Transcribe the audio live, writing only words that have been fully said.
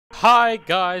Hi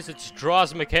guys, it's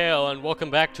Draws Mikhail, and welcome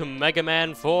back to Mega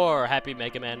Man 4. Happy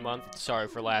Mega Man month. Sorry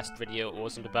for last video, it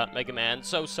wasn't about Mega Man,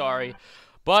 so sorry.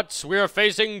 But we're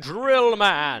facing Drill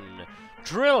Man.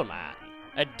 Drill Man,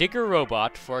 a digger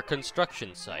robot for a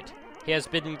construction site. He has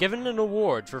been given an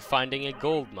award for finding a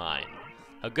gold mine.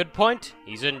 A good point,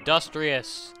 he's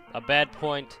industrious. A bad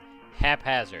point,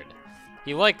 haphazard.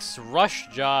 He likes rush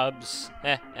jobs.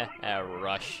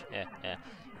 Rush.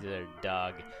 He's a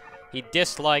dog. He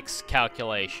dislikes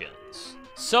calculations.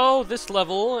 So, this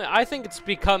level, I think it's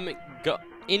become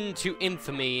into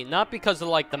infamy, not because of,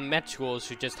 like, the Metuals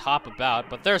who just hop about,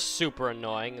 but they're super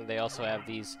annoying, and they also have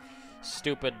these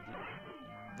stupid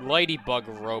ladybug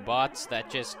robots that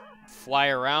just fly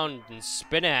around and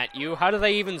spin at you. How do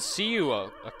they even see you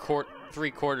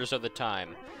three-quarters of the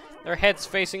time? Their heads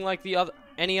facing, like,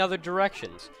 any other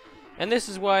directions. And this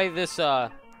is why this,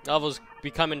 level's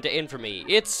become into infamy.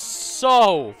 It's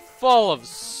so full of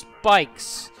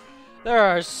spikes. There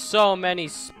are so many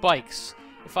spikes.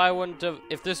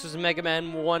 If this was Mega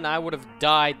Man 1, I would have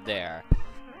died there.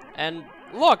 And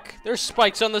look, there's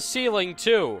spikes on the ceiling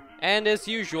too. And as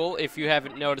usual, if you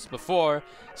haven't noticed before,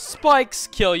 spikes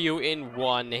kill you in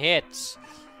one hit.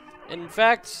 In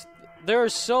fact, there are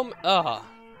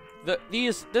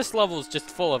this level is just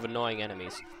full of annoying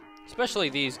enemies. Especially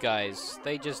these guys.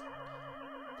 They just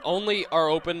only are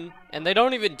open, and they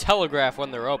don't even telegraph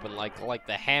when they're open, like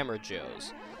the Hammer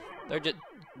Joes. They're just,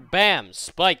 bam,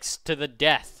 spikes to the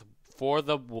death for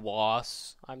the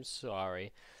loss. I'm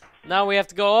sorry. Now we have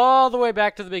to go all the way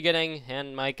back to the beginning,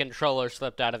 and my controller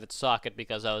slipped out of its socket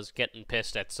because I was getting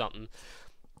pissed at something.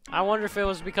 I wonder if it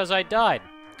was because I died.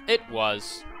 It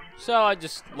was. So I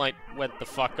just, like, went the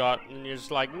fuck out, and you're just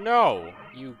like, no,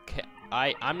 you can't.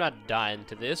 I'm not dying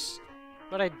to this.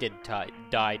 But I did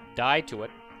die to it.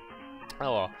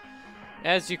 Oh well.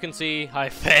 As you can see, I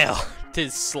fail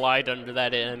to slide under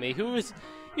that enemy, who is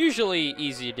usually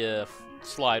easy to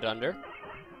slide under.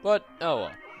 But, oh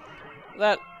well.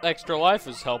 That extra life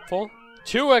is helpful.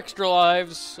 2 extra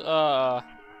lives, I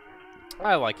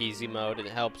like easy mode, it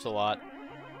helps a lot.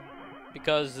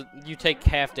 Because you take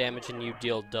half damage and you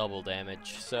deal double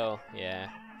damage, so, yeah.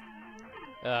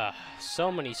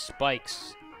 So many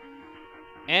spikes.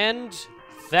 And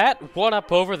that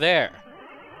 1-up over there.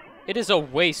 It is a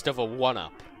waste of a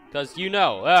 1-up. Because you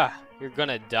know, you're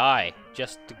gonna die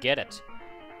just to get it.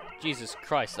 Jesus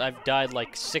Christ, I've died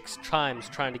like 6 times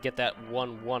trying to get that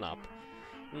 1-up.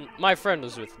 My friend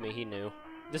was with me, he knew.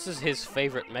 This is his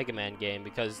favorite Mega Man game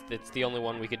because it's the only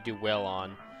one we could do well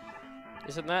on.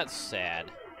 Isn't that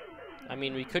sad? I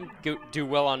mean, we couldn't do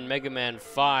well on Mega Man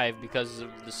 5 because of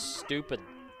the stupid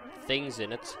things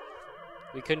in it.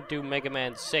 We couldn't do Mega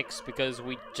Man 6 because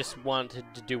we just wanted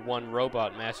to do one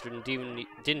Robot Master and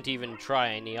didn't even try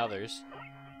any others.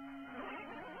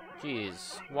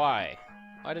 Jeez, why?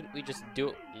 Why didn't we just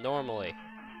do it normally?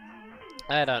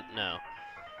 I don't know.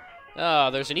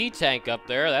 Oh, there's an E-Tank up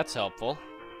there, that's helpful.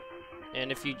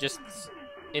 And if you just...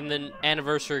 in the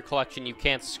Anniversary Collection, you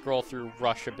can't scroll through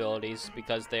rush abilities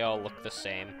because they all look the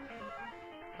same.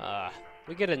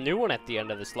 We get a new one at the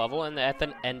end of this level, and at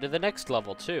the end of the next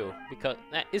level, too. Because,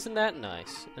 isn't that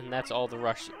nice? And that's all the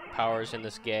rush powers in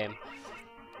this game.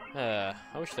 I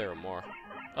wish there were more.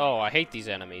 Oh, I hate these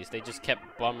enemies. They just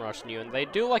kept bum rushing you, and they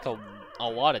do, like, a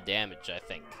lot of damage, I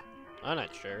think. I'm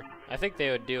not sure. I think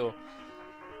they would do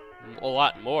a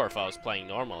lot more if I was playing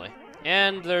normally.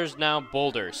 And there's now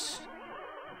boulders.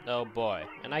 Oh, boy.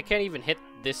 And I can't even hit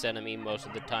this enemy most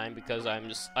of the time because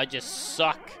I just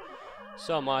suck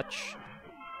so much.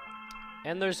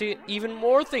 And there's even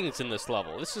more things in this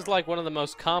level. This is like one of the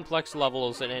most complex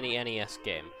levels in any NES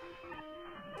game.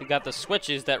 You got the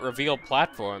switches that reveal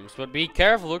platforms, but be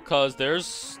careful because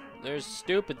there's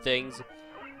stupid things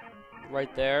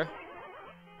right there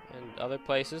and other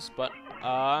places, but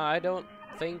I don't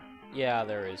think, yeah,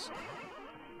 there is.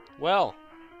 Well,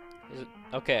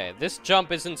 okay, this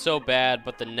jump isn't so bad,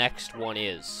 but the next one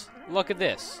is. Look at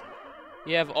this.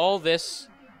 You have all this,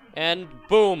 and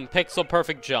boom, pixel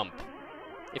perfect jump.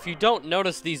 If you don't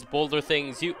notice these boulder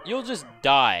things, you'll just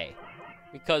die.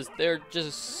 Because they're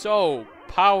just so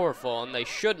powerful, and they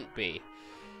shouldn't be.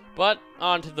 But,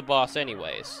 on to the boss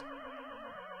anyways.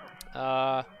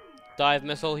 Dive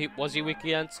missile, was he weak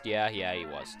against? Yeah, he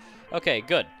was. Okay,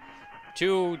 good.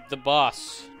 To the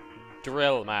boss,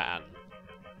 Drill Man.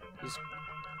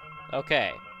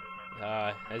 Okay.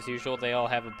 As usual, they all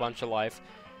have a bunch of life.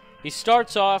 He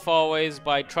starts off always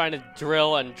by trying to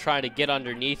drill and trying to get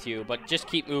underneath you, but just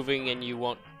keep moving and you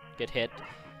won't get hit.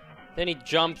 Then he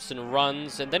jumps and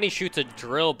runs, and then he shoots a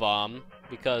drill bomb,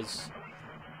 because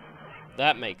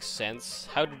That makes sense.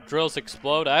 How do drills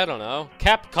explode? I don't know.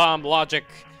 Capcom logic.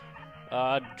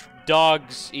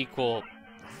 Dogs equal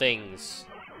things.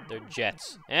 They're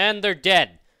jets. And they're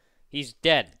dead. He's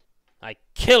dead. I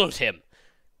killed him.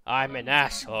 I'm an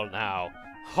asshole now.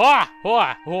 Ha!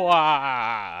 Ha!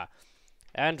 Ha!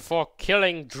 And for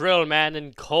killing Drill Man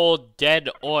in cold dead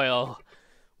oil,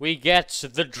 we get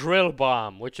the drill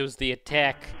bomb, which was the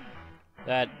attack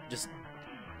that just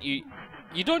you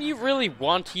don't really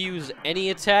want to use any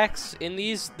attacks in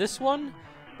this one,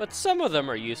 but some of them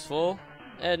are useful.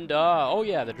 And oh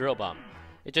yeah, the drill bomb.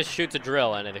 It just shoots a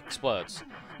drill and it explodes.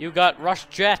 You got Rush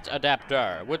Jet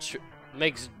adapter, which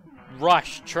makes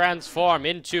Rush transform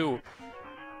into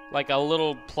like a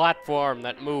little platform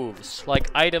that moves, like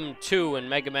Item 2 in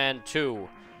Mega Man 2.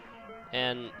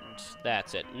 And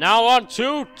that's it. Now on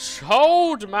to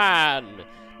Toadman!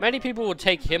 Many people would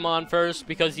take him on first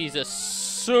because he's a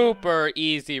super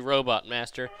easy robot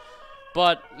master.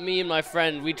 But me and my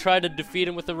friend, we tried to defeat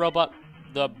him with the robot,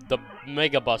 the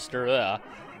Mega Buster,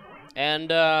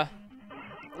 and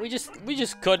we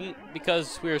just couldn't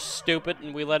because we were stupid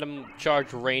and we let him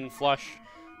charge Rain Flush,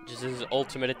 which is his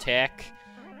ultimate attack.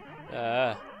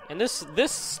 And this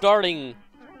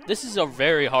is a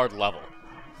very hard level.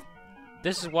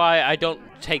 This is why I don't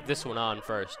take this one on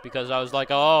first, because I was like,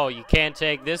 oh, you can't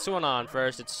take this one on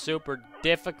first, it's super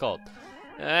difficult.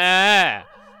 And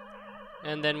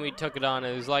then we took it on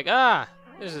and it was like,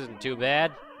 this isn't too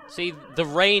bad. See, the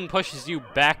rain pushes you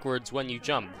backwards when you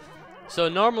jump. So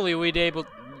normally we'd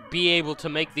be able to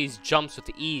make these jumps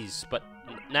with ease, but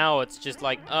now it's just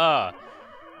like,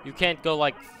 you can't go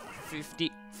like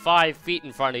 55 feet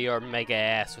in front of your mega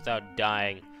ass without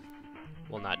dying.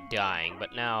 Well, not dying,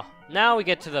 but now we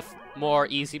get to the more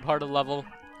easy part of the level.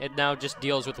 It now just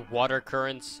deals with water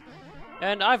currents,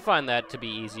 and I find that to be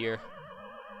easier.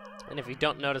 And if you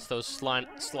don't notice those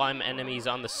slime enemies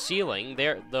on the ceiling,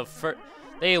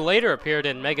 they later appeared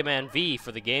in Mega Man V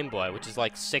for the Game Boy, which is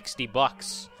like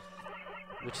 $60,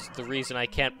 which is the reason I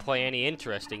can't play any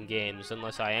interesting games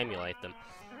unless I emulate them.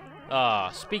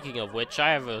 Speaking of which,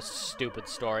 I have a stupid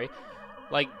story.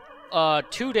 Like,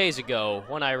 2 days ago,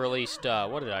 when I released,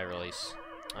 what did I release?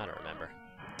 I don't remember.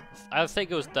 I think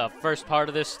it was the first part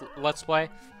of this Let's Play.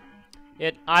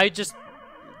 I just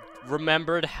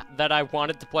remembered that I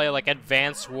wanted to play, like,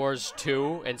 Advance Wars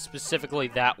 2, and specifically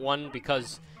that one,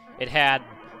 because it had,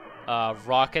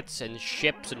 rockets and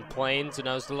ships and planes, and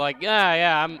I was like,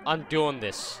 yeah, I'm doing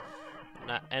this.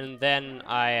 And then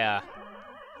on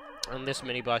this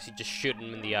mini-boss, you just shoot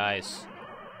him in the eyes.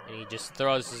 And he just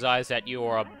throws his eyes at you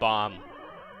or a bomb.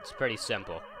 It's pretty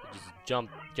simple. You just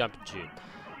jump and shoot.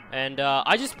 And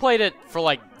I just played it for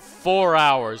like 4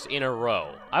 hours in a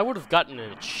row. I would have gotten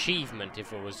an achievement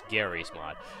if it was Gary's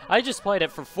mod. I just played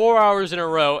it for 4 hours in a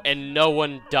row and no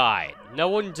one died. No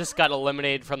one just got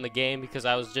eliminated from the game because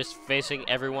I was just facing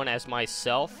everyone as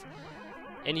myself.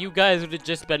 And you guys would have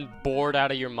just been bored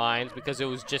out of your minds because it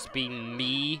was just being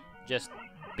me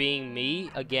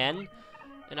again.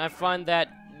 And I find that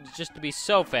just to be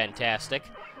so fantastic.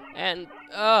 And,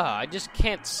 I just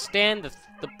can't stand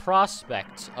the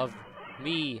prospect of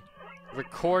me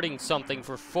recording something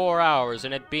for 4 hours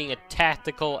and it being a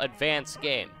tactical advanced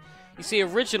game. You see,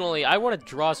 originally, I wanted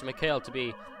Draws Mikhail to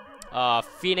be,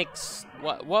 Phoenix...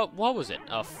 What was it?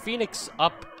 Phoenix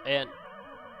Up and...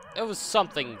 It was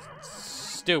something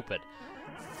stupid.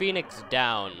 Phoenix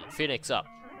Down, Phoenix Up.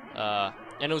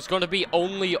 And it was going to be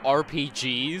only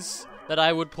RPGs that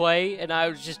I would play, and I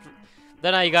was just...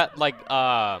 Then I got, like,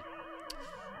 what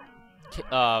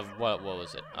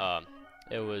was it?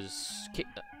 It was...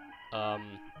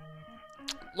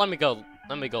 Let me go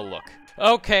look.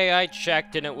 Okay, I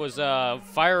checked, and it was,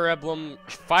 Fire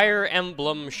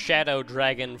Emblem Shadow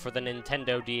Dragon for the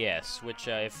Nintendo DS, which,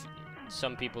 if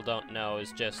some people don't know,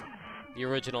 is just the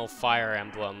original Fire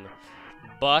Emblem,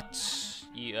 but,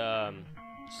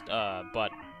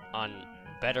 but on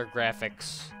better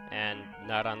graphics and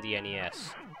not on the NES.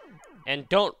 And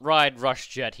don't ride Rush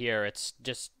Jet here, it's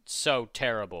just so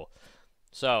terrible.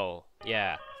 So,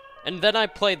 yeah. And then I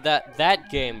played that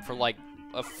game for like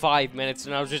 5 minutes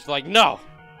and I was just like, no!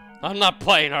 I'm not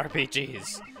playing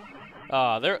RPGs!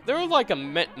 There were like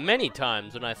many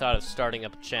times when I thought of starting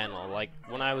up a channel. Like,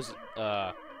 when I was,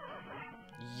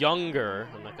 younger,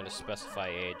 I'm not gonna specify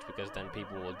age because then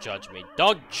people will judge me.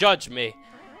 Don't judge me!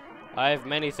 I have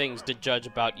many things to judge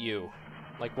about you.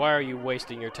 Like, why are you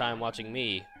wasting your time watching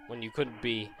me when you could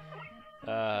be,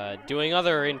 doing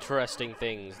other interesting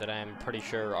things that I'm pretty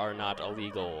sure are not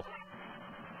illegal?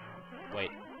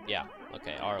 Wait, yeah,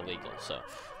 okay, are legal, so.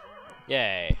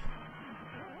 Yay.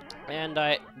 And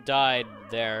I died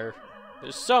there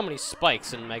There's so many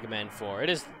spikes in Mega Man 4.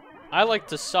 I like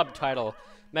to subtitle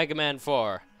Mega Man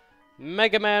 4.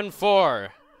 Mega Man 4.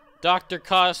 Dr.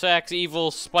 Cossack's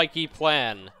evil spiky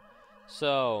plan.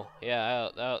 So, yeah,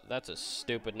 that's a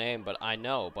stupid name, but I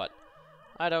know, but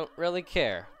I don't really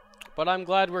care. But I'm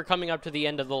glad we're coming up to the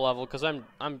end of the level, because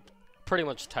I'm pretty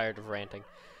much tired of ranting.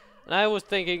 And I was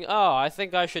thinking, oh, I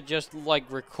think I should just, like,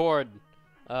 record,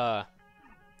 Wii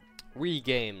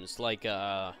games, like,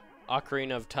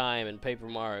 Ocarina of Time and Paper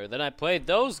Mario. Then I played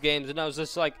those games, and I was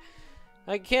just like,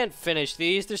 I can't finish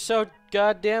these, they're so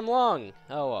goddamn long.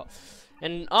 Oh, well.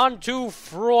 And on to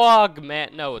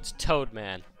Frogman. No, it's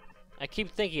Toadman. I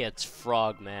keep thinking it's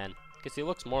Frogman, because he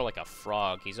looks more like a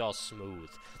frog. He's all smooth.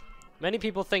 Many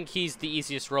people think he's the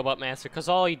easiest Robot Master, because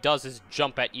all he does is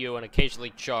jump at you and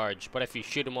occasionally charge. But if you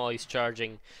shoot him while he's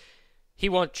charging, he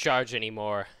won't charge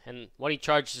anymore. And what he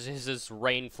charges is his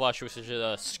Rain Flush, which is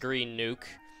a screen nuke.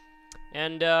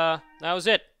 And, that was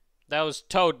it. That was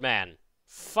Toadman.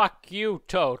 Fuck you,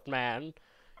 Toadman.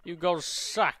 You go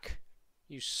suck.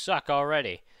 You suck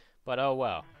already. But oh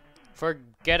well. For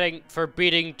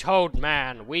beating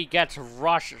Toadman, we get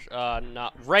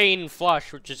Rain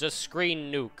Flush, which is a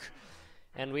screen nuke.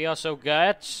 And we also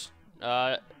get,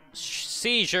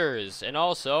 Seizures, and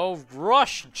also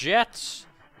Rush Jet.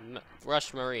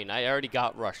 Rush Marine. I already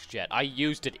got Rush Jet. I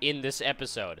used it in this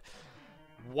episode.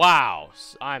 Wow.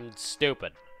 I'm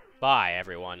stupid. Bye,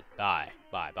 everyone. Bye.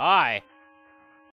 Bye. Bye.